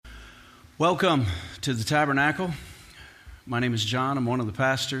Welcome to the Tabernacle. My name is John. I'm one of the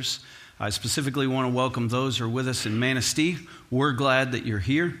pastors. I specifically want to welcome those who are with us in Manistee. We're glad that you're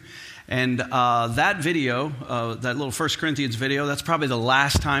here. And that video, that little 1 Corinthians video, that's probably the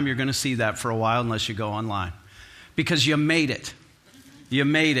last time you're going to see that for a while unless you go online. Because you made it. You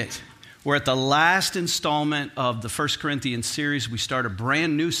made it. We're at the last installment of the 1 Corinthians series. We start a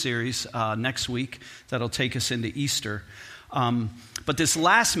brand new series next week that'll take us into Easter. But this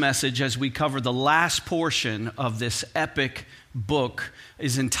last message, as we cover the last portion of this epic book,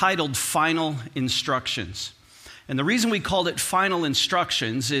 is entitled Final Instructions. And the reason we called it Final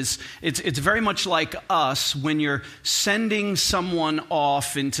Instructions is it's very much like us when you're sending someone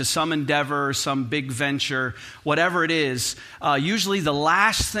off into some endeavor, some big venture, whatever it is. Usually the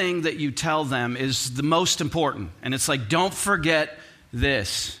last thing that you tell them is the most important. And it's like, don't forget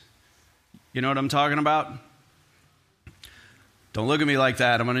this. You know what I'm talking about? Don't look at me like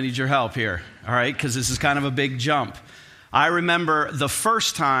that. I'm going to need your help here, all right? Because this is kind of a big jump. I remember the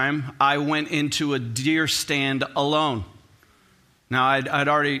first time I went into a deer stand alone. Now, I'd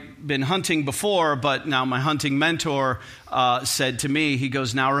already been hunting before, but now my hunting mentor said to me, he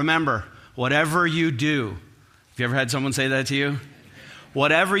goes, now remember, whatever you do. Have you ever had someone say that to you?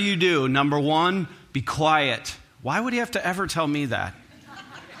 Whatever you do, number one, be quiet. Why would he have to ever tell me that?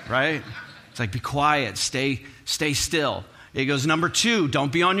 Right? It's like, be quiet, stay still. He goes, number two,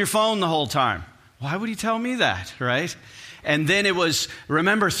 don't be on your phone the whole time. Why would he tell me that, right? And then it was,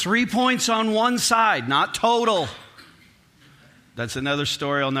 remember, 3 points on one side, not total. That's another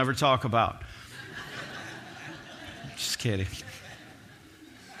story I'll never talk about. Just kidding.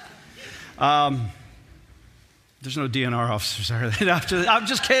 There's no DNR officers, are there? I'm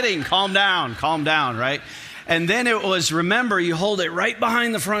just kidding. Calm down, right? And then it was, remember, you hold it right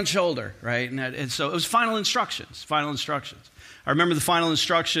behind the front shoulder, right? And so it was final instructions. I remember the final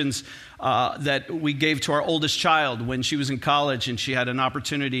instructions that we gave to our oldest child when she was in college and she had an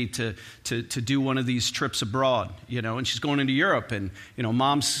opportunity to do one of these trips abroad, and she's going into Europe and,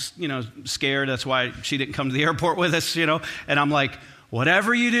 mom's, scared. That's why she didn't come to the airport with us, and I'm like,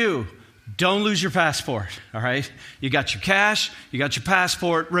 whatever you do, don't lose your passport, all right? You got your cash, you got your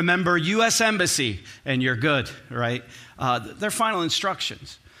passport. Remember, U.S. Embassy, and you're good, right? They're final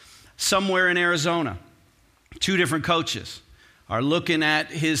instructions. Somewhere in Arizona, 2 different coaches are looking at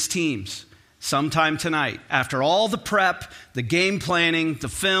his teams sometime tonight. After all the prep, the game planning, the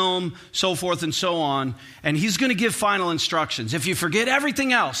film, so forth and so on, and he's going to give final instructions. If you forget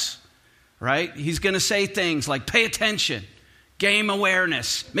everything else, right, he's going to say things like pay attention, game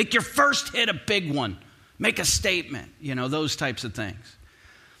awareness, make your first hit a big one, make a statement, those types of things.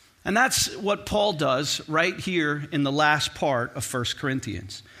 And that's what Paul does right here in the last part of 1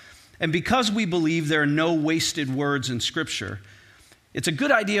 Corinthians. And because we believe there are no wasted words in Scripture, it's a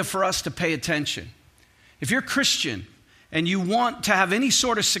good idea for us to pay attention. If you're a Christian and you want to have any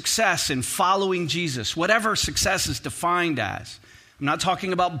sort of success in following Jesus, whatever success is defined as, I'm not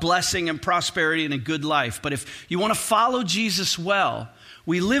talking about blessing and prosperity and a good life, but if you want to follow Jesus well,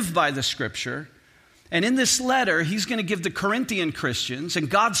 we live by the Scripture. And in this letter, he's going to give the Corinthian Christians, and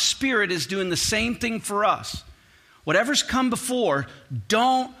God's Spirit is doing the same thing for us. Whatever's come before,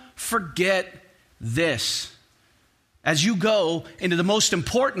 don't forget this. As you go into the most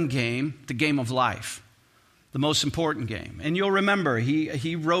important game, the game of life, the most important game. And you'll remember,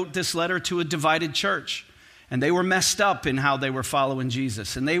 he wrote this letter to a divided church, and they were messed up in how they were following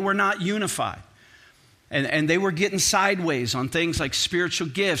Jesus, and they were not unified. And they were getting sideways on things like spiritual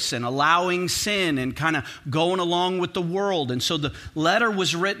gifts and allowing sin and kind of going along with the world. And so the letter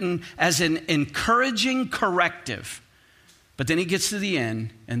was written as an encouraging corrective. But then he gets to the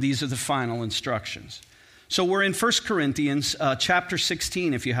end, and these are the final instructions. So we're in 1 Corinthians chapter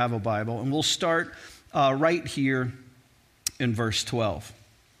 16, if you have a Bible, and we'll start right here in verse 12.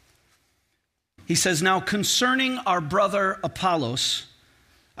 He says, now concerning our brother Apollos,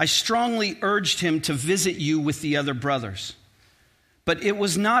 I strongly urged him to visit you with the other brothers. But it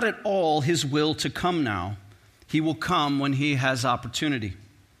was not at all his will to come now. He will come when he has opportunity.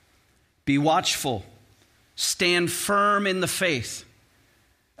 Be watchful. Stand firm in the faith.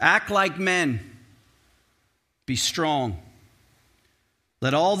 Act like men. Be strong.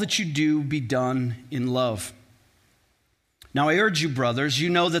 Let all that you do be done in love. Now I urge you, brothers, you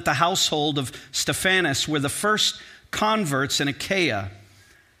know that the household of Stephanas were the first converts in Achaia,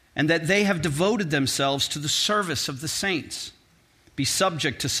 and that they have devoted themselves to the service of the saints. Be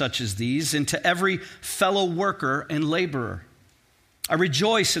subject to such as these, and to every fellow worker and laborer. I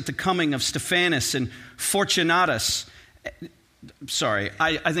rejoice at the coming of Stephanas and Fortunatus. Sorry,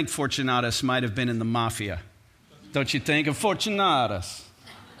 I think Fortunatus might have been in the mafia. Don't you think? Of Fortunatus.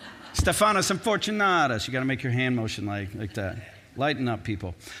 Stephanas and Fortunatus. You got to make your hand motion like that. Lighten up,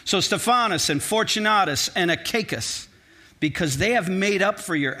 people. So Stephanas and Fortunatus and Achaicus, because they have made up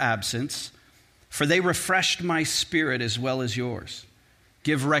for your absence, for they refreshed my spirit as well as yours.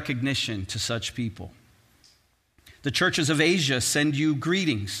 Give recognition to such people. The churches of Asia send you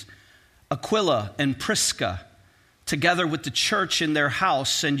greetings. Aquila and Prisca, together with the church in their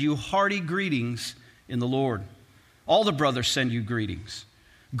house, send you hearty greetings in the Lord. All the brothers send you greetings.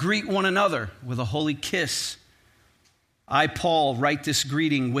 Greet one another with a holy kiss. I, Paul, write this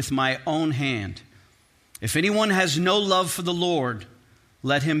greeting with my own hand. If anyone has no love for the Lord,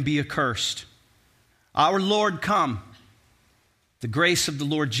 let him be accursed. Our Lord come. The grace of the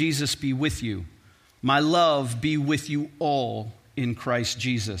Lord Jesus be with you. My love be with you all in Christ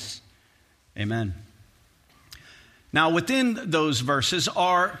Jesus. Amen. Now, within those verses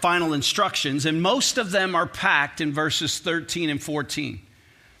are final instructions, and most of them are packed in verses 13 and 14.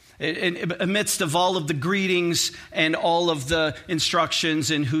 Amidst of all of the greetings and all of the instructions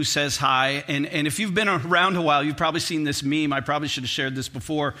and who says hi. And if you've been around a while, you've probably seen this meme. I probably should have shared this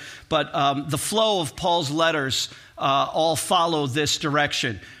before. But the flow of Paul's letters all follow this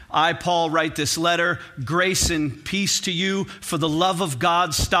direction. I, Paul, write this letter. Grace and peace to you. For the love of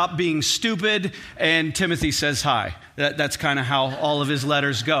God, stop being stupid. And Timothy says hi. That's kind of how all of his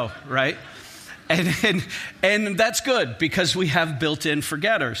letters go, right? And that's good because we have built-in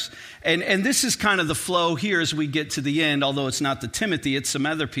forgetters. And this is kind of the flow here as we get to the end, although it's not the Timothy, it's some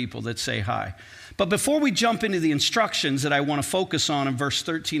other people that say hi. But before we jump into the instructions that I want to focus on in verse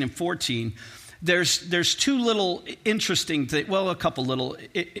 13 and 14, there's two little interesting things, a couple little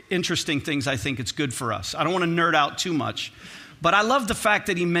interesting things I think it's good for us. I don't want to nerd out too much, but I love the fact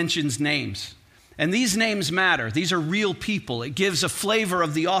that he mentions names. And these names matter. These are real people. It gives a flavor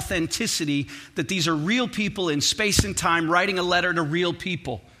of the authenticity that these are real people in space and time writing a letter to real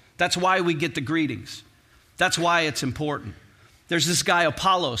people. That's why we get the greetings. That's why it's important. There's this guy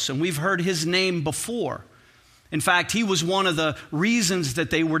Apollos, and we've heard his name before. In fact, he was one of the reasons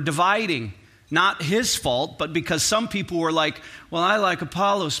that they were dividing. Not his fault, but because some people were like, well, I like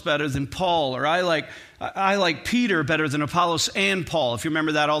Apollos better than Paul, or I like Peter better than Apollos and Paul, if you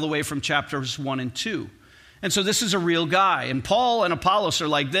remember that all the way from chapters 1 and 2. And so this is a real guy. And Paul and Apollos are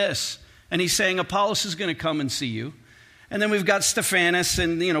like this. And he's saying Apollos is going to come and see you. And then we've got Stephanas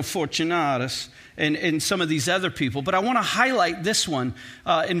and, Fortunatus and some of these other people. But I want to highlight this one.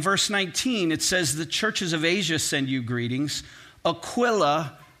 In verse 19, it says, the churches of Asia send you greetings.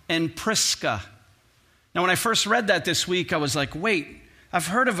 Aquila and Prisca. Now, when I first read that this week, I was like, wait, I've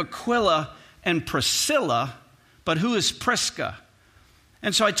heard of Aquila and Priscilla, but who is Prisca?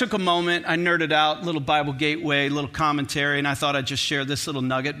 And so I took a moment, I nerded out, little Bible Gateway, little commentary, and I thought I'd just share this little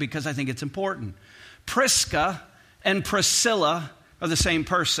nugget because I think it's important. Prisca and Priscilla are the same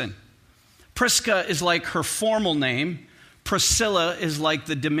person. Prisca is like her formal name. Priscilla is like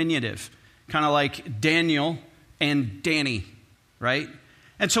the diminutive, kind of like Daniel and Danny, right?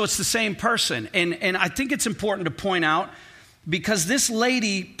 And so it's the same person. And I think it's important to point out, because this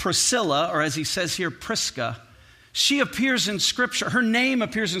lady, Priscilla, or as he says here, Prisca, she appears in Scripture. Her name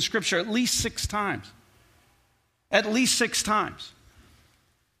appears in Scripture at least 6 times. At least 6 times.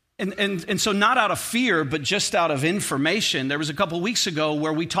 And so not out of fear, but just out of information. There was a couple weeks ago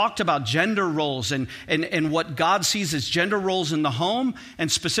where we talked about gender roles and what God sees as gender roles in the home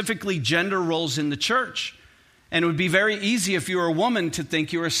and specifically gender roles in the church. And it would be very easy if you were a woman to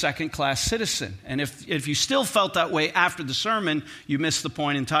think you were a second-class citizen. And if you still felt that way after the sermon, you missed the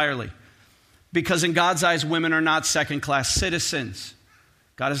point entirely. Because in God's eyes, women are not second-class citizens.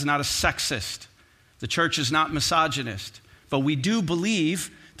 God is not a sexist. The church is not misogynist. But we do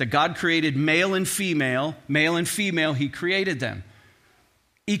believe that God created male and female, he created them.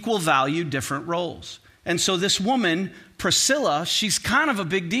 Equal value, different roles. And so this woman, Priscilla, she's kind of a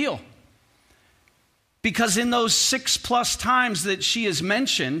big deal. Because in those 6+ times that she is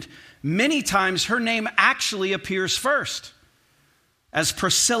mentioned, many times her name actually appears first as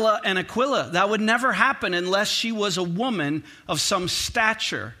Priscilla and Aquila. That would never happen unless she was a woman of some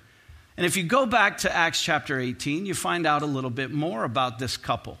stature. And if you go back to Acts chapter 18, you find out a little bit more about this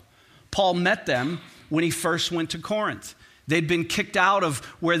couple. Paul met them when he first went to Corinth. They'd been kicked out of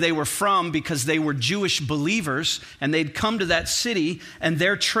where they were from because they were Jewish believers, and they'd come to that city, and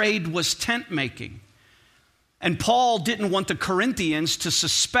their trade was tent making. And Paul didn't want the Corinthians to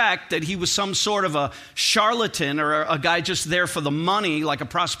suspect that he was some sort of a charlatan or a guy just there for the money, like a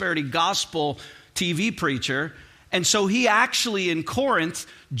prosperity gospel TV preacher. And so he actually in Corinth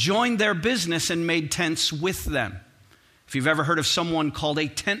joined their business and made tents with them. If you've ever heard of someone called a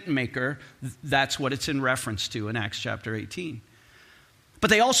tent maker, that's what it's in reference to in Acts chapter 18. But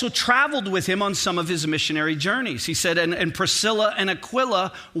they also traveled with him on some of his missionary journeys. He said, and Priscilla and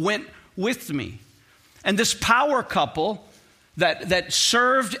Aquila went with me. And this power couple that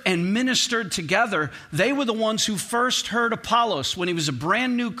served and ministered together, they were the ones who first heard Apollos when he was a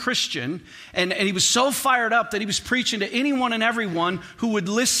brand new Christian. And he was so fired up that he was preaching to anyone and everyone who would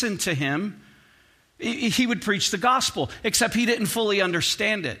listen to him. He would preach the gospel, except he didn't fully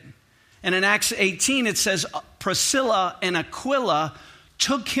understand it. And in Acts 18, it says, Priscilla and Aquila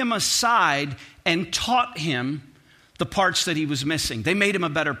took him aside and taught him the parts that he was missing. They made him a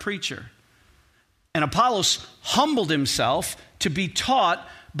better preacher. And Apollos humbled himself to be taught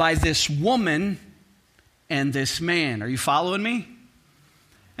by this woman and this man. Are you following me?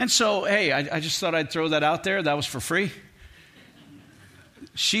 And so, hey, I just thought I'd throw that out there. That was for free.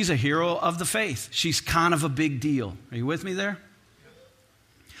 She's a hero of the faith. She's kind of a big deal. Are you with me there?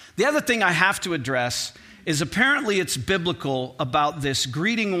 The other thing I have to address is apparently it's biblical about this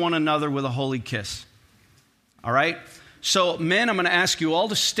greeting one another with a holy kiss. All right? So, men, I'm going to ask you all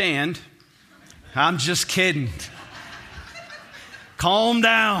to stand. I'm just kidding. Calm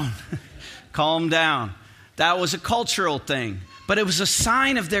down. Calm down. That was a cultural thing, but it was a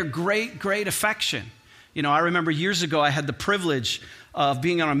sign of their great, great affection. You know, I remember years ago I had the privilege of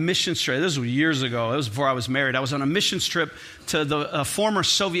being on a missions trip. This was years ago. It was before I was married. I was on a missions trip to the former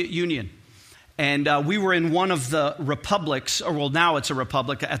Soviet Union. And we were in one of the republics, or well, now it's a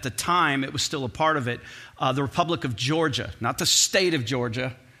republic. At the time, it was still a part of it. The Republic of Georgia, not the state of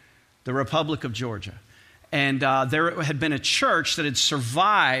Georgia, the Republic of Georgia. And there had been a church that had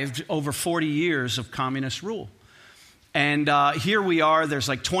survived over 40 years of communist rule. And here we are. There's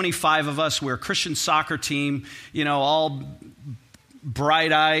like 25 of us. We're a Christian soccer team, you know, all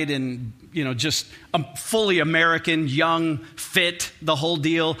bright-eyed and, you know, just fully American, young, fit, the whole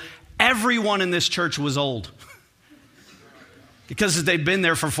deal. Everyone in this church was old because they'd been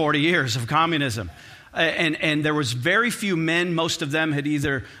there for 40 years of communism. And there was very few men. Most of them had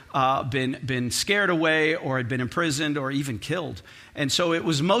either been scared away or had been imprisoned or even killed. And so it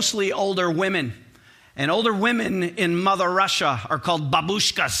was mostly older women. And older women in Mother Russia are called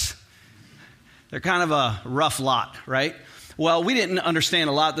babushkas. They're kind of a rough lot, right? Well, we didn't understand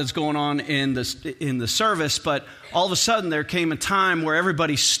a lot that's going on in the service, but all of a sudden there came a time where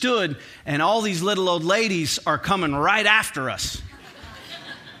everybody stood and all these little old ladies are coming right after us.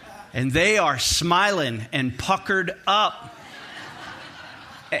 And they are smiling and puckered up.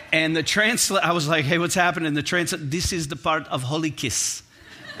 And I was like, hey, what's happening? The translate, this is the part of Holy Kiss.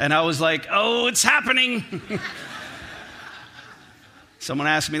 And I was like, oh, it's happening. Someone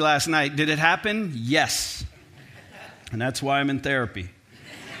asked me last night, did it happen? Yes. And that's why I'm in therapy.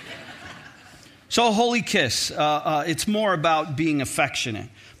 So a holy kiss, it's more about being affectionate.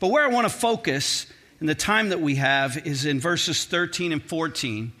 But where I want to focus in the time that we have is in verses 13 and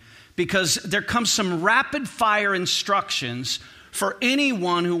 14, because there comes some rapid fire instructions for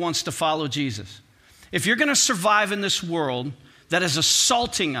anyone who wants to follow Jesus. If you're going to survive in this world that is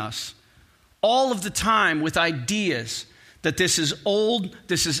assaulting us all of the time with ideas that this is old,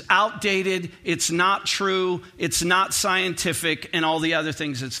 this is outdated, it's not true, it's not scientific, and all the other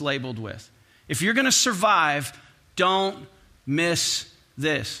things it's labeled with. If you're going to survive, don't miss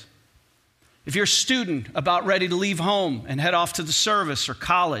this. If you're a student about ready to leave home and head off to the service or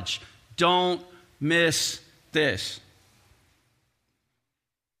college, don't miss this.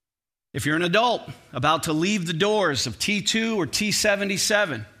 If you're an adult about to leave the doors of T2 or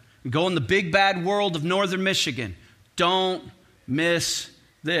T77 and go in the big bad world of northern Michigan, don't miss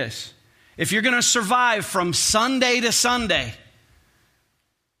this. If you're going to survive from Sunday to Sunday,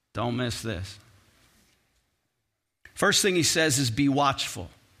 don't miss this. First thing he says is be watchful.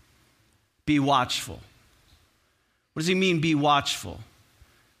 Be watchful. What does he mean, be watchful?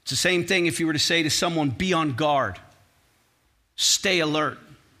 It's the same thing if you were to say to someone, be on guard. Stay alert.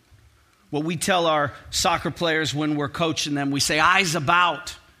 What we tell our soccer players when we're coaching them, we say, eyes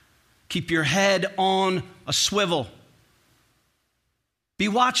about. Keep your head on a swivel. Be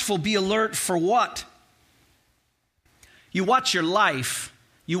watchful, be alert for what? You watch your life,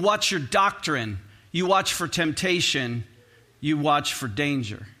 you watch your doctrine, you watch for temptation, you watch for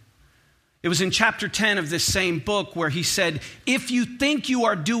danger. It was in chapter 10 of this same book where he said, if you think you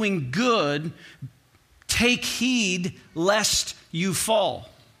are doing good, take heed lest you fall.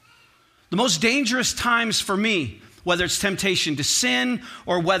 The most dangerous times for me, whether it's temptation to sin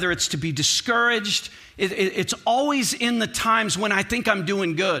or whether it's to be discouraged, it's always in the times when I think I'm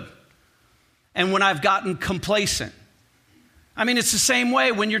doing good and when I've gotten complacent. I mean, it's the same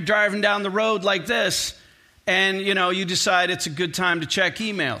way when you're driving down the road like this and, you decide it's a good time to check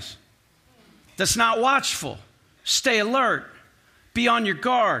emails. That's not watchful. Stay alert. Be on your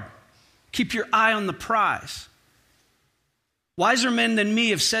guard. Keep your eye on the prize. Wiser men than me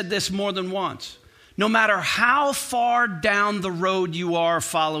have said this more than once. No matter how far down the road you are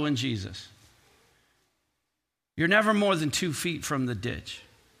following Jesus, you're never more than 2 feet from the ditch.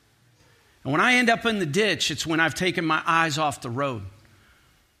 And when I end up in the ditch, it's when I've taken my eyes off the road,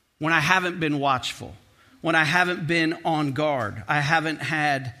 when I haven't been watchful, when I haven't been on guard, I haven't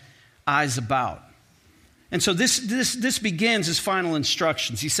had eyes about. And so this begins his final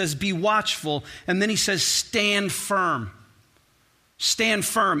instructions. He says, be watchful, and then he says, stand firm. Stand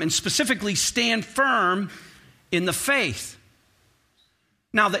firm, and specifically stand firm in the faith.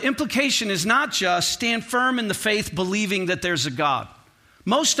 Now, the implication is not just stand firm in the faith believing that there's a God.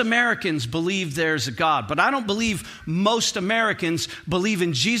 Most Americans believe there's a God, but I don't believe most Americans believe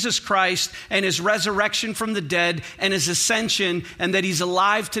in Jesus Christ and his resurrection from the dead and his ascension and that he's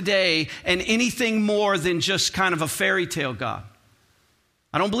alive today and anything more than just kind of a fairy tale God.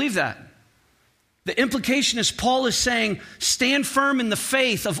 I don't believe that. The implication is Paul is saying, stand firm in the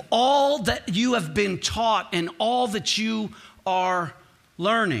faith of all that you have been taught and all that you are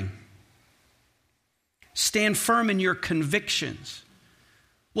learning. Stand firm in your convictions.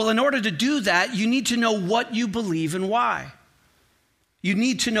 Well, in order to do that, you need to know what you believe and why. You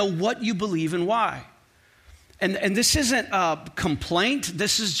need to know what you believe and why. And this isn't a complaint,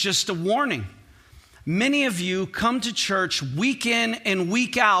 this is just a warning. Many of you come to church week in and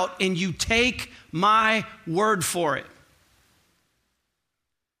week out and you take my word for it.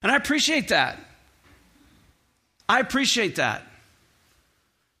 And I appreciate that. I appreciate that.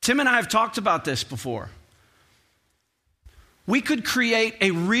 Tim and I have talked about this before. We could create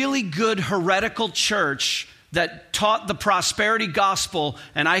a really good heretical church that taught the prosperity gospel,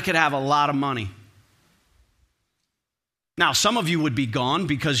 and I could have a lot of money. Now, some of you would be gone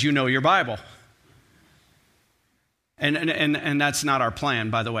because you know your Bible. And that's not our plan,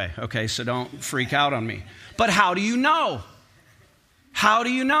 by the way, okay? So don't freak out on me. But how do you know? How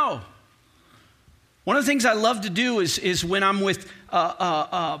do you know? One of the things I love to do is when I'm with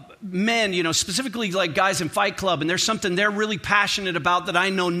men, you know, specifically like guys in Fight Club, and there's something they're really passionate about that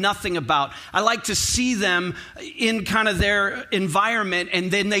I know nothing about. I like to see them in kind of their environment, and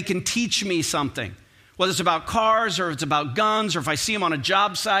then they can teach me something. Whether it's about cars or it's about guns or if I see them on a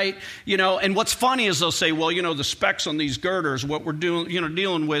job site, you know. And what's funny is they'll say, well, you know, the specs on these girders, what we're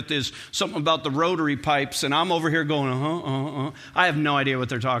dealing with is something about the rotary pipes. And I'm over here going, I have no idea what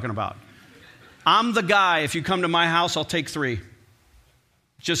they're talking about. I'm the guy, if you come to my house, I'll take 3.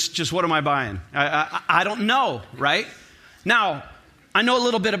 Just what am I buying? I don't know, right? Now, I know a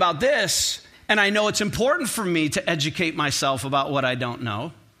little bit about this, and I know it's important for me to educate myself about what I don't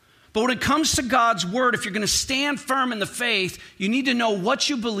know. But when it comes to God's word, if you're going to stand firm in the faith, you need to know what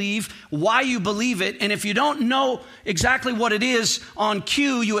you believe, why you believe it, and if you don't know exactly what it is on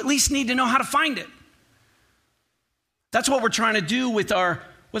cue, you at least need to know how to find it. That's what we're trying to do with our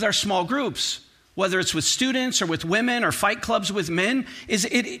small groups, whether it's with students or with women or fight clubs with men.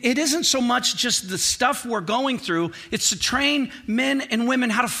 It isn't so much just the stuff we're going through, it's to train men and women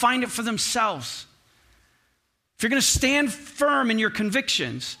how to find it for themselves. If you're going to stand firm in your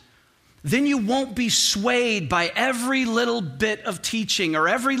convictions, then you won't be swayed by every little bit of teaching or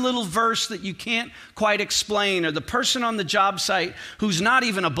every little verse that you can't quite explain, or the person on the job site who's not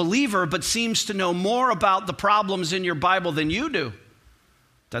even a believer but seems to know more about the problems in your Bible than you do.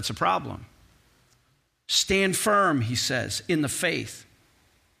 That's a problem. Stand firm, he says, in the faith.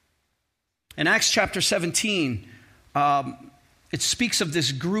 In Acts chapter 17, it speaks of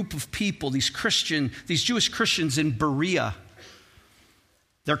this group of people, these Jewish Christians in Berea.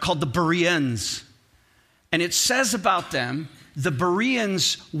 They're called the Bereans. And it says about them, the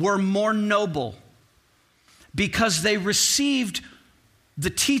Bereans were more noble because they received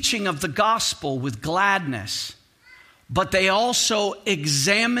the teaching of the gospel with gladness, but they also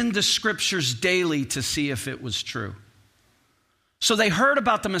examined the scriptures daily to see if it was true. So they heard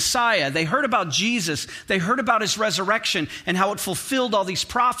about the Messiah, they heard about Jesus, they heard about his resurrection and how it fulfilled all these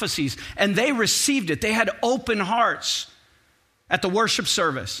prophecies, and they received it. They had open hearts at the worship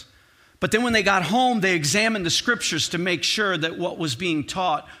service. But then when they got home, they examined the scriptures to make sure that what was being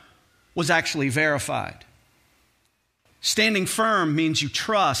taught was actually verified. Standing firm means you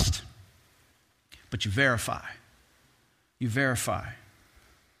trust, but you verify. You verify.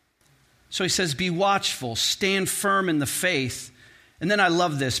 So he says, be watchful, stand firm in the faith. And then I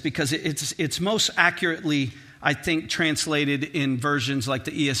love this because it's most accurately, I think, translated in versions like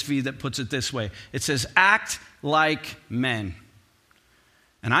the ESV that puts it this way. It says, act like men.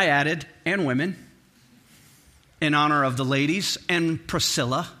 And I added, and women, in honor of the ladies and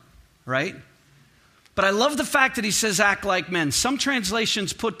Priscilla, right? But I love the fact that he says, act like men. Some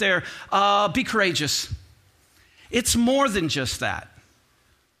translations put there, be courageous. It's more than just that.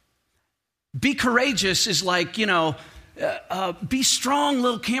 Be courageous is like, be strong,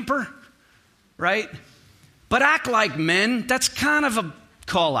 little camper, right? But act like men, that's kind of a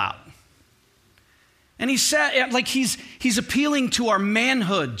call out. And he said, like he's appealing to our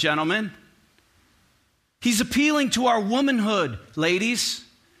manhood, gentlemen. He's appealing to our womanhood, ladies.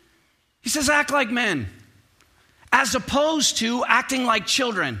 He says, act like men, as opposed to acting like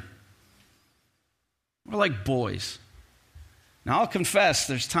children or like boys. Now, I'll confess,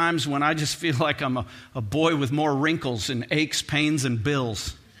 there's times when I just feel like I'm a boy with more wrinkles and aches, pains, and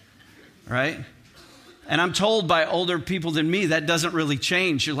bills, right? And I'm told by older people than me that doesn't really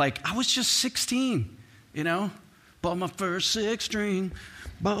change. You're like, I was just 16, bought my first six string.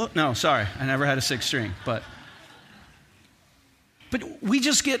 No, sorry, I never had a six string, But we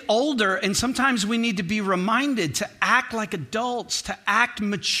just get older, and sometimes we need to be reminded to act like adults, to act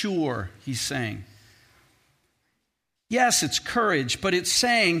mature, he's saying. Yes, it's courage, but it's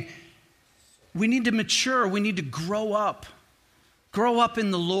saying we need to mature, we need to grow up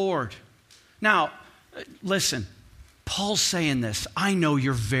in the Lord. Now, listen, Paul's saying this. I know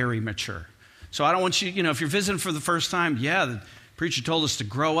you're very mature. So I don't want you, if you're visiting for the first time, the preacher told us to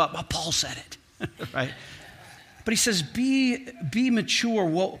grow up. Well, Paul said it, right? But he says, be mature.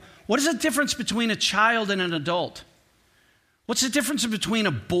 What is the difference between a child and an adult? What's the difference between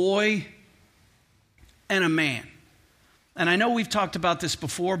a boy and a man? And I know we've talked about this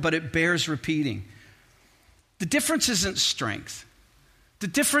before, but it bears repeating. The difference isn't strength. The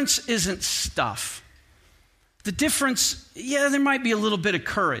difference isn't stuff. The difference, there might be a little bit of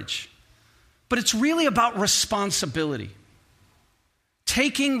courage, but it's really about responsibility.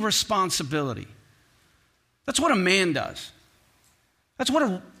 Taking responsibility. That's what a man does. That's what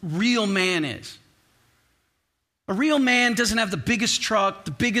a real man is. A real man doesn't have the biggest truck,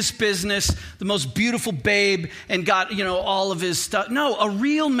 the biggest business, the most beautiful babe, and got, all of his stuff. No, a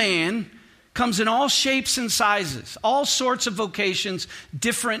real man comes in all shapes and sizes, all sorts of vocations,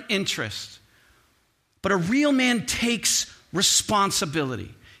 different interests. But a real man takes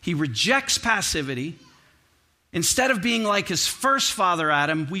responsibility. He rejects passivity. Instead of being like his first father,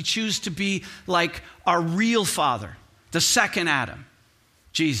 Adam, we choose to be like our real father, the second Adam,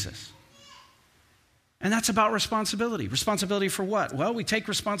 Jesus. And that's about responsibility. Responsibility for what? Well, we take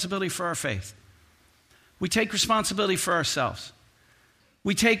responsibility for our faith. We take responsibility for ourselves.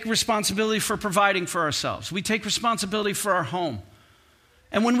 We take responsibility for providing for ourselves. We take responsibility for our home.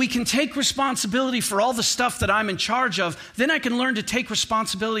 And when we can take responsibility for all the stuff that I'm in charge of, then I can learn to take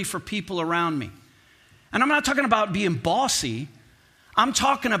responsibility for people around me. And I'm not talking about being bossy. I'm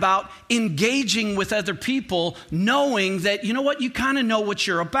talking about engaging with other people, knowing that, you kind of know what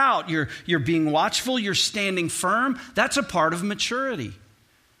you're about. You're being watchful, you're standing firm. That's a part of maturity.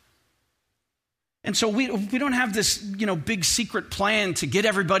 And so we don't have this, big secret plan to get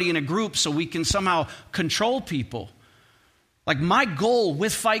everybody in a group so we can somehow control people. Like my goal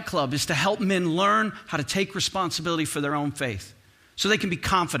with Fight Club is to help men learn how to take responsibility for their own faith so they can be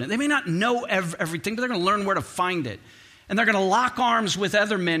confident. They may not know everything, but they're going to learn where to find it. And they're going to lock arms with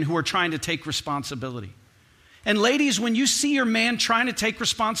other men who are trying to take responsibility. And ladies, when you see your man trying to take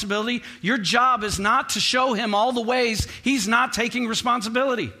responsibility, your job is not to show him all the ways he's not taking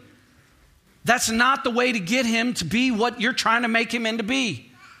responsibility. That's not the way to get him to be what you're trying to make him into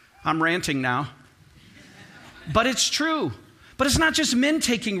be. I'm ranting now. But it's true. But it's not just men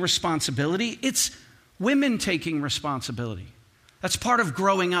taking responsibility, it's women taking responsibility. That's part of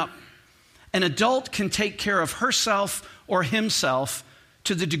growing up. An adult can take care of herself or himself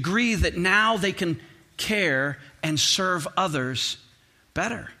to the degree that now they can care and serve others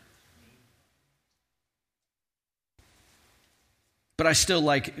better. But I still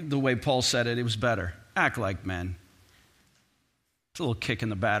like the way Paul said it. It was better. Act like men. It's a little kick in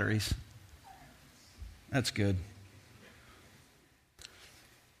the batteries. That's good.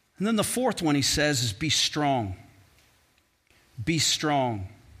 And then the fourth one he says is be strong. Be strong.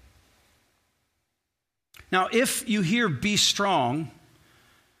 Now, if you hear be strong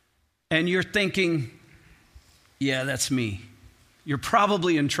and you're thinking, yeah, that's me, you're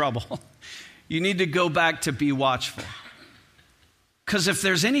probably in trouble. You need to go back to be watchful. Because if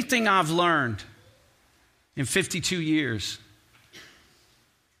there's anything I've learned in 52 years,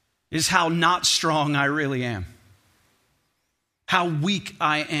 is how not strong I really am. How weak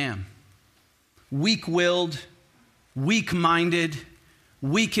I am. Weak-willed, weak-minded,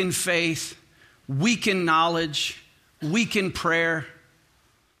 weak in faith, weak in knowledge, weak in prayer.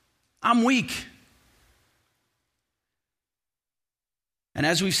 I'm weak. And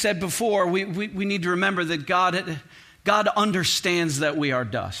as we've said before, we need to remember that God understands that we are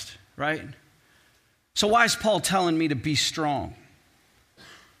dust, right? So why is Paul telling me to be strong?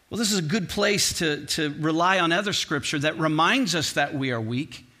 Well, this is a good place to rely on other scripture that reminds us that we are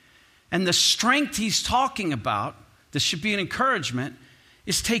weak. And the strength he's talking about, this should be an encouragement,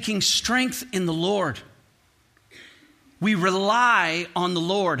 is taking strength in the Lord. We rely on the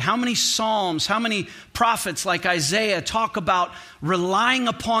Lord. How many Psalms, how many prophets like Isaiah talk about relying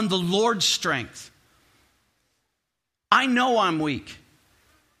upon the Lord's strength? I know I'm weak,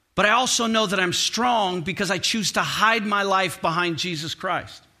 but I also know that I'm strong because I choose to hide my life behind Jesus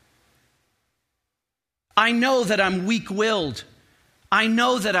Christ. I know that I'm weak-willed. I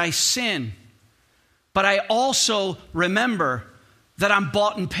know that I sin, but I also remember that I'm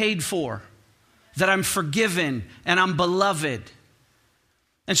bought and paid for, that I'm forgiven and I'm beloved.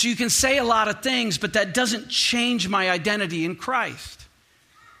 And so you can say a lot of things, but that doesn't change my identity in Christ.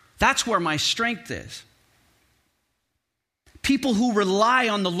 That's where my strength is. People who rely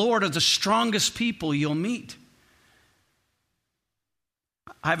on the Lord are the strongest people you'll meet.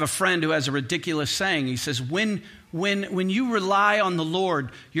 I have a friend who has a ridiculous saying. He says, when you rely on the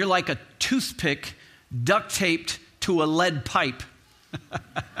Lord, you're like a toothpick duct taped to a lead pipe.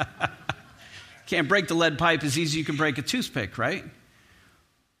 Can't break the lead pipe as easy as you can break a toothpick, right?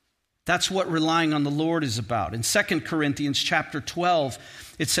 That's what relying on the Lord is about. In 2 Corinthians chapter 12,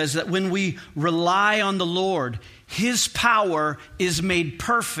 it says that when we rely on the Lord, His power is made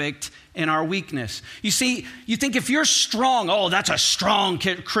perfect in our weakness. You see, you think if you're strong, oh, that's a strong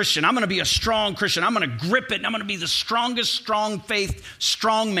Christian. I'm going to be a strong Christian. I'm going to grip it, and I'm going to be the strongest, strong faith,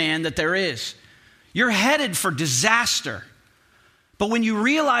 strong man that there is. You're headed for disaster. But when you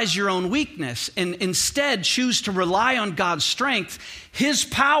realize your own weakness and instead choose to rely on God's strength, His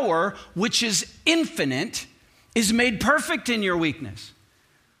power, which is infinite, is made perfect in your weakness.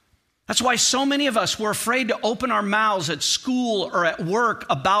 That's why so many of us were afraid to open our mouths at school or at work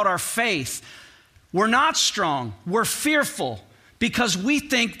about our faith. We're not strong. We're fearful because we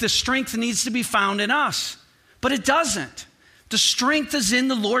think the strength needs to be found in us. But it doesn't. The strength is in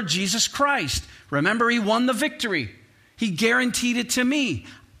the Lord Jesus Christ. Remember, He won the victory. He guaranteed it to me.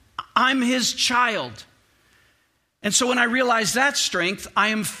 I'm His child. And so when I realize that strength, I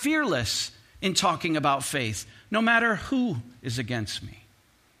am fearless in talking about faith, no matter who is against me.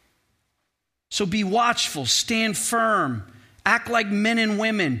 So be watchful, stand firm, act like men and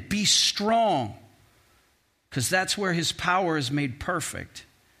women, be strong, because that's where His power is made perfect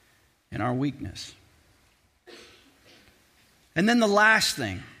in our weakness. And then the last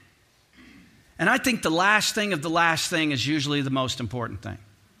thing. And I think the last thing of the last thing is usually the most important thing,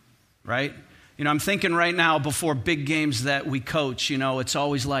 right? You know, I'm thinking right now before big games that we coach, you know, it's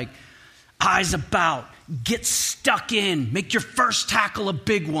always like, eyes about, get stuck in, make your first tackle a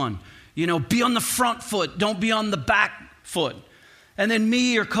big one. You know, be on the front foot, don't be on the back foot. And then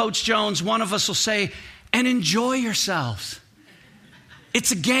me or Coach Jones, one of us will say, and enjoy yourselves.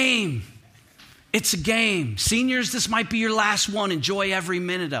 It's a game. It's a game. Seniors, this might be your last one. Enjoy every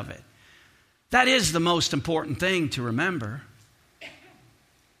minute of it. That is the most important thing to remember.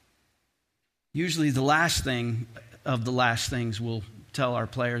 Usually the last thing of the last things we'll tell our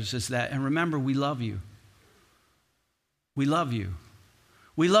players is that, and remember, we love you. We love you.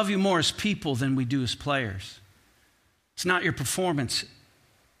 We love you more as people than we do as players. It's not your performance.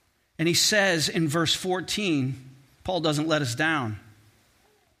 And he says in verse 14, Paul doesn't let us down.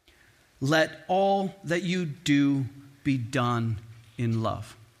 Let all that you do be done in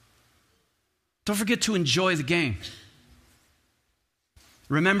love. Don't forget to enjoy the game.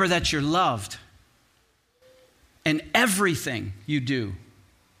 Remember that you're loved. And everything you do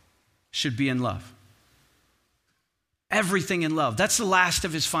should be in love. Everything in love. That's the last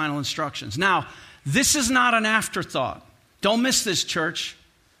of his final instructions. Now, this is not an afterthought. Don't miss this, church.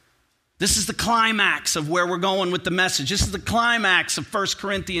 This is the climax of where we're going with the message. This is the climax of 1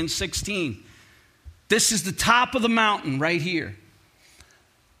 Corinthians 16. This is the top of the mountain right here.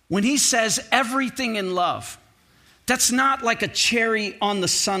 When he says everything in love, that's not like a cherry on the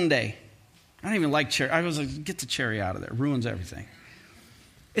sundae. I don't even like cherry. I was like, get the cherry out of there. It ruins everything.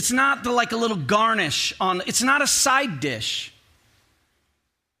 It's not like a little garnish on, it's not a side dish.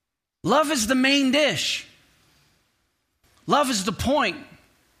 Love is the main dish. Love is the point.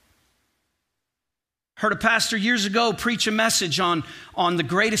 Heard a pastor years ago preach a message on the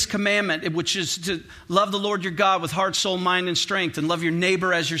greatest commandment, which is to love the Lord your God with heart, soul, mind, and strength, and love your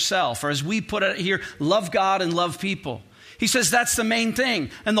neighbor as yourself. Or as we put it here, love God and love people. He says that's the main thing.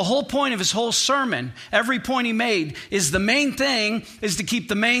 And the whole point of his whole sermon, every point he made, is the main thing is to keep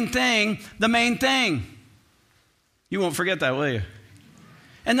the main thing the main thing. You won't forget that, will you?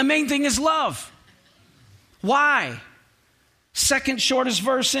 And the main thing is love. Why? Second shortest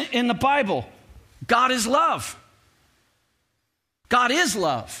verse in the Bible. God is love. God is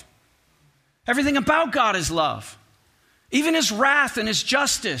love. Everything about God is love. Even his wrath and his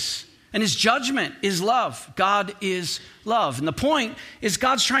justice and his judgment is love. God is love. And the point is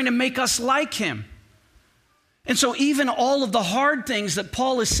God's trying to make us like him. And so even all of the hard things that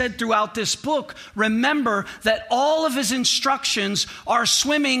Paul has said throughout this book, remember that all of his instructions are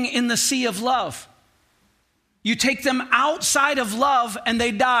swimming in the sea of love. You take them outside of love and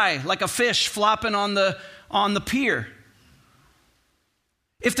they die like a fish flopping on the pier.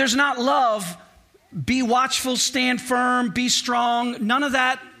 If there's not love, be watchful, stand firm, be strong. None of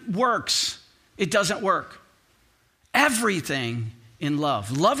that works. It doesn't work. Everything in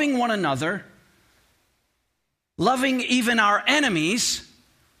love. Loving one another, loving even our enemies,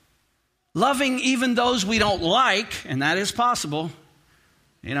 loving even those we don't like, and that is possible.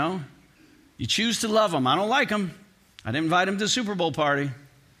 You know, you choose to love them. I don't like them. I didn't invite them to the Super Bowl party.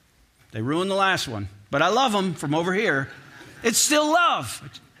 They ruined the last one. But I love them from over here. It's still love.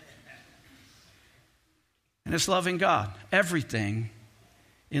 And it's loving God. Everything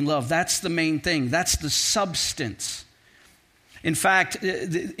in love. That's the main thing. That's the substance. In fact,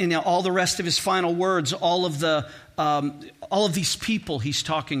 in all the rest of his final words, all of these people he's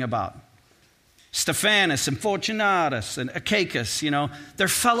talking about, Stephanas and Fortunatus and Achaicus, they're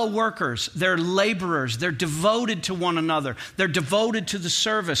fellow workers, they're laborers, they're devoted to one another, they're devoted to the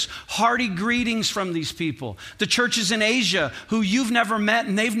service. Hearty greetings from these people. The churches in Asia who you've never met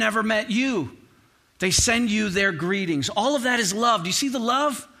and they've never met you, they send you their greetings. All of that is love. Do you see the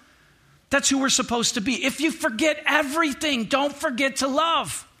love? That's who we're supposed to be. If you forget everything, don't forget to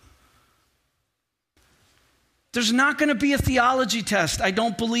love. There's not going to be a theology test, I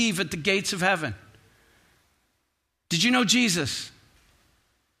don't believe, at the gates of heaven. Did you know Jesus?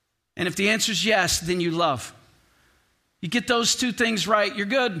 And if the answer is yes, then you love. You get those two things right, you're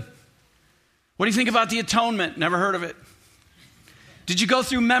good. What do you think about the atonement? Never heard of it. Did you go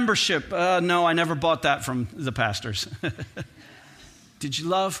through membership? No, I never bought that from the pastors. Did you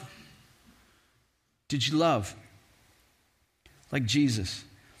love? Did you love? Like Jesus.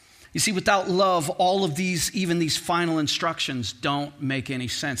 You see, without love, all of these, even these final instructions, don't make any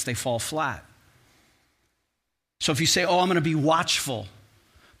sense. They fall flat. So if you say, I'm going to be watchful,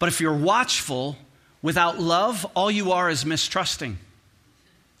 but if you're watchful without love, all you are is mistrusting.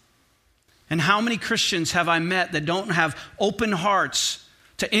 And how many Christians have I met that don't have open hearts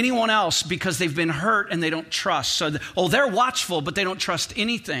to anyone else because they've been hurt and they don't trust? So, they're watchful, but they don't trust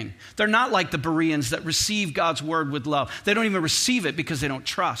anything. They're not like the Bereans that receive God's word with love. They don't even receive it because they don't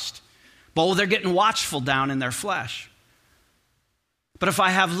trust. But they're getting watchful down in their flesh. But if I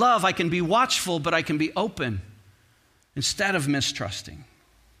have love, I can be watchful, but I can be open instead of mistrusting.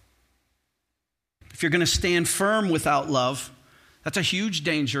 If you're going to stand firm without love, that's a huge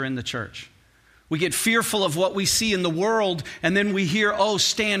danger in the church. We get fearful of what we see in the world, and then we hear,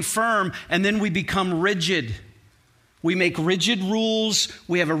 stand firm, and then we become rigid. We make rigid rules.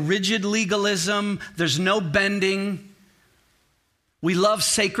 We have a rigid legalism. There's no bending. We love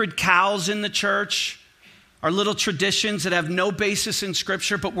sacred cows in the church, our little traditions that have no basis in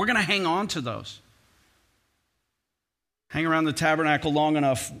Scripture, but we're going to hang on to those. Hang around the tabernacle long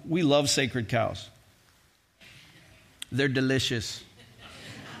enough, we love sacred cows. They're delicious.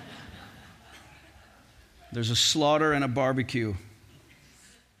 There's a slaughter and a barbecue.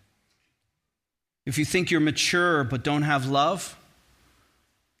 If you think you're mature but don't have love,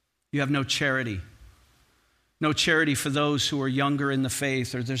 you have no charity. No charity for those who are younger in the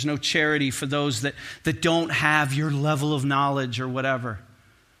faith, or there's no charity for those that don't have your level of knowledge or whatever.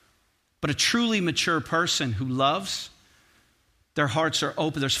 But a truly mature person who loves, their hearts are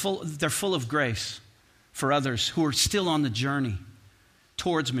open. They're full of grace for others who are still on the journey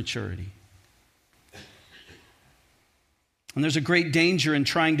towards maturity. And there's a great danger in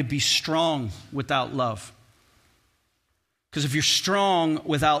trying to be strong without love. Because if you're strong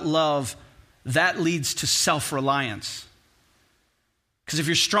without love, that leads to self-reliance. Because if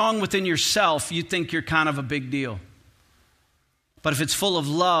you're strong within yourself, you think you're kind of a big deal. But if it's full of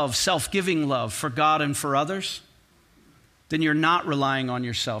love, self-giving love for God and for others, then you're not relying on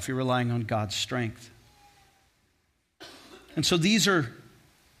yourself. You're relying on God's strength. And so these are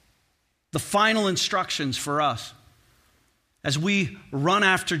the final instructions for us. As we run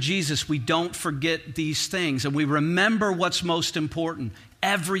after Jesus, we don't forget these things, and we remember what's most important.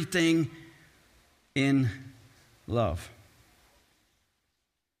 Everything in love.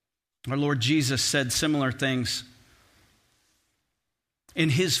 Our Lord Jesus said similar things in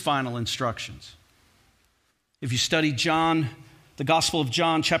his final instructions. If you study John, The Gospel of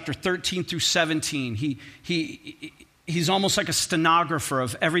John, chapter 13 through 17. He's almost like a stenographer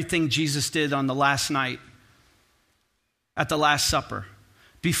of everything Jesus did on the last night at the Last Supper,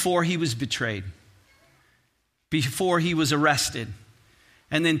 before he was betrayed, before he was arrested,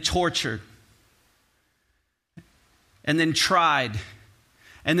 and then tortured, and then tried,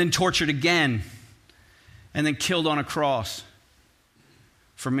 and then tortured again, and then killed on a cross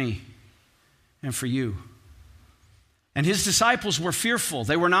for me and for you. And his disciples were fearful.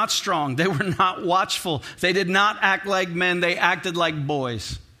 They were not strong. They were not watchful. They did not act like men. They acted like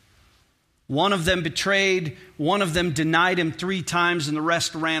boys. One of them betrayed. One of them denied him 3 times, and the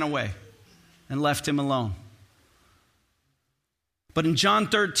rest ran away and left him alone. But in John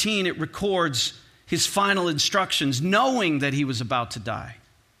 13, it records his final instructions, knowing that he was about to die.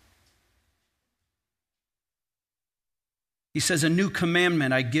 He says, "A new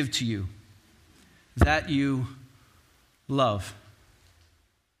commandment I give to you, that you love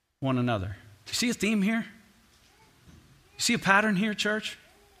one another." Do you see a theme here? You see a pattern here, church?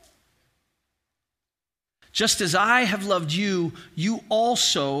 Just as I have loved you, you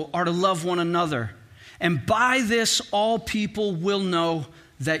also are to love one another. And by this all people will know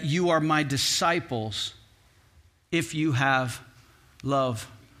that you are my disciples, if you have love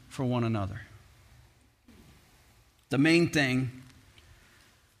for one another. The main thing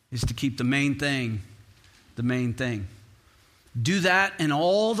is to keep the main thing the main thing. Do that and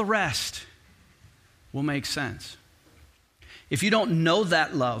all the rest will make sense. If you don't know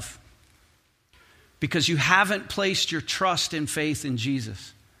that love, because you haven't placed your trust and faith in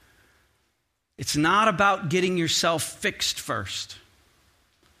Jesus, it's not about getting yourself fixed first.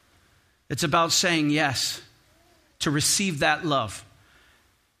 It's about saying yes to receive that love.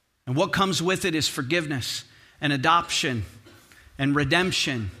 And what comes with it is forgiveness and adoption and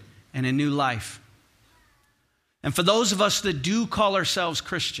redemption and a new life. And for those of us that do call ourselves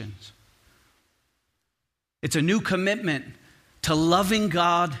Christians, it's a new commitment to loving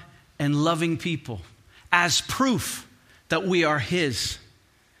God and loving people as proof that we are His,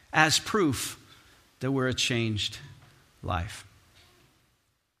 as proof that we're a changed life.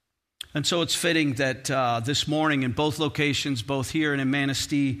 And so it's fitting that this morning in both locations, both here and in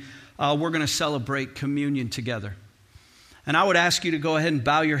Manistee, we're going to celebrate communion together. And I would ask you to go ahead and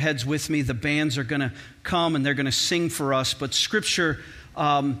bow your heads with me. The bands are going to come and they're going to sing for us. But Scripture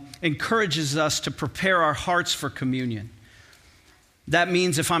encourages us to prepare our hearts for communion. That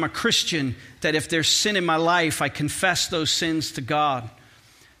means if I'm a Christian, that if there's sin in my life, I confess those sins to God.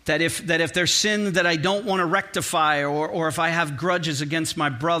 That if there's sin that I don't want to rectify, or if I have grudges against my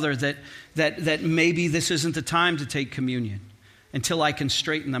brother, that maybe this isn't the time to take communion until I can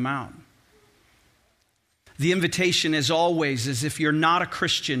straighten them out. The invitation, as always, is if you're not a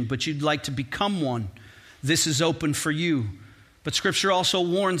Christian, but you'd like to become one, this is open for you. But Scripture also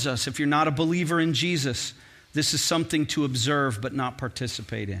warns us, if you're not a believer in Jesus, this is something to observe but not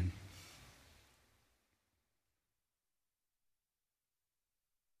participate in.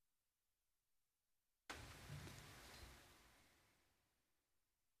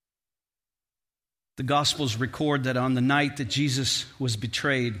 The Gospels record that on the night that Jesus was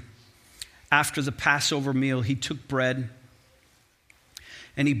betrayed, after the Passover meal, he took bread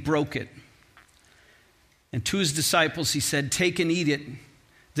and he broke it. And to his disciples he said, "Take and eat it.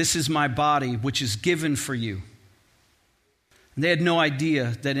 This is my body, which is given for you." And they had no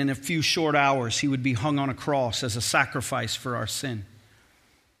idea that in a few short hours he would be hung on a cross as a sacrifice for our sin.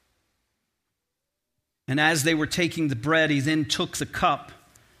 And as they were taking the bread, he then took the cup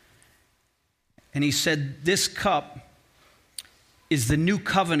and he said, "This cup is the new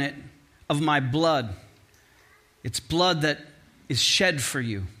covenant of my blood. It's blood that is shed for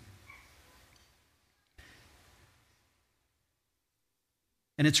you."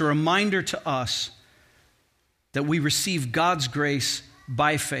 And it's a reminder to us that we receive God's grace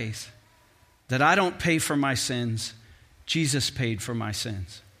by faith, that I don't pay for my sins, Jesus paid for my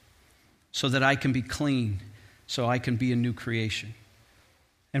sins, so that I can be clean, so I can be a new creation.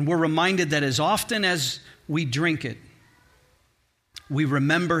 And we're reminded that as often as we drink it, we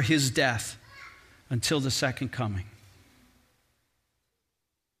remember his death until the second coming.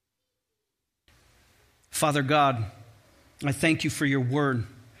 Father God, I thank you for your word.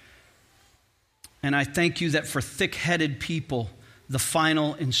 And I thank you that for thick-headed people, the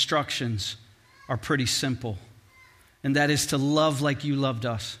final instructions are pretty simple. And that is to love like you loved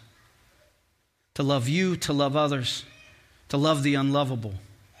us. To love you, to love others, to love the unlovable.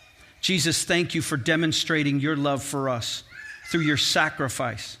 Jesus, thank you for demonstrating your love for us through your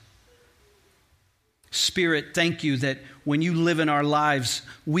sacrifice. Spirit, thank you that when you live in our lives,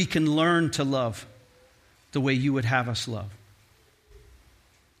 we can learn to love the way you would have us love.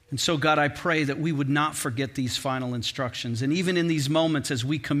 And so, God, I pray that we would not forget these final instructions. And even in these moments, as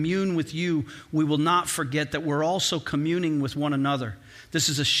we commune with you, we will not forget that we're also communing with one another. This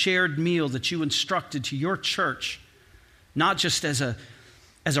is a shared meal that you instructed to your church, not just as a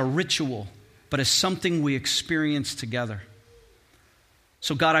ritual, but as something we experience together.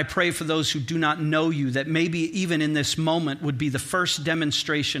 So, God, I pray for those who do not know you, that maybe even in this moment would be the first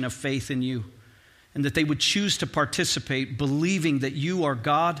demonstration of faith in you, and that they would choose to participate, believing that you are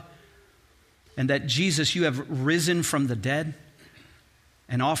God and that, Jesus, you have risen from the dead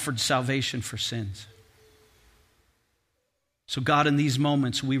and offered salvation for sins. So, God, in these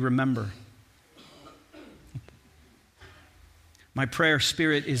moments, we remember. My prayer,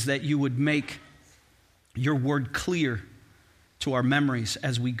 Spirit, is that you would make your word clear to our memories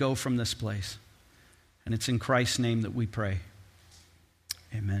as we go from this place. And it's in Christ's name that we pray.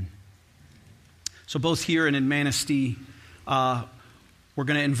 Amen. So both here and in Manistee, we're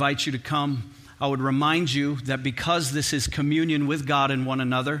going to invite you to come. I would remind you that because this is communion with God and one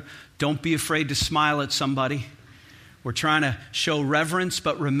another, don't be afraid to smile at somebody. We're trying to show reverence,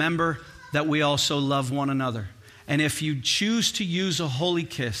 but remember that we also love one another. And if you choose to use a holy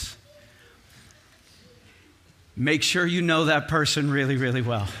kiss, make sure you know that person really, really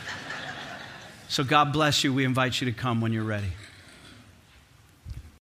well. So God bless you. We invite you to come when you're ready.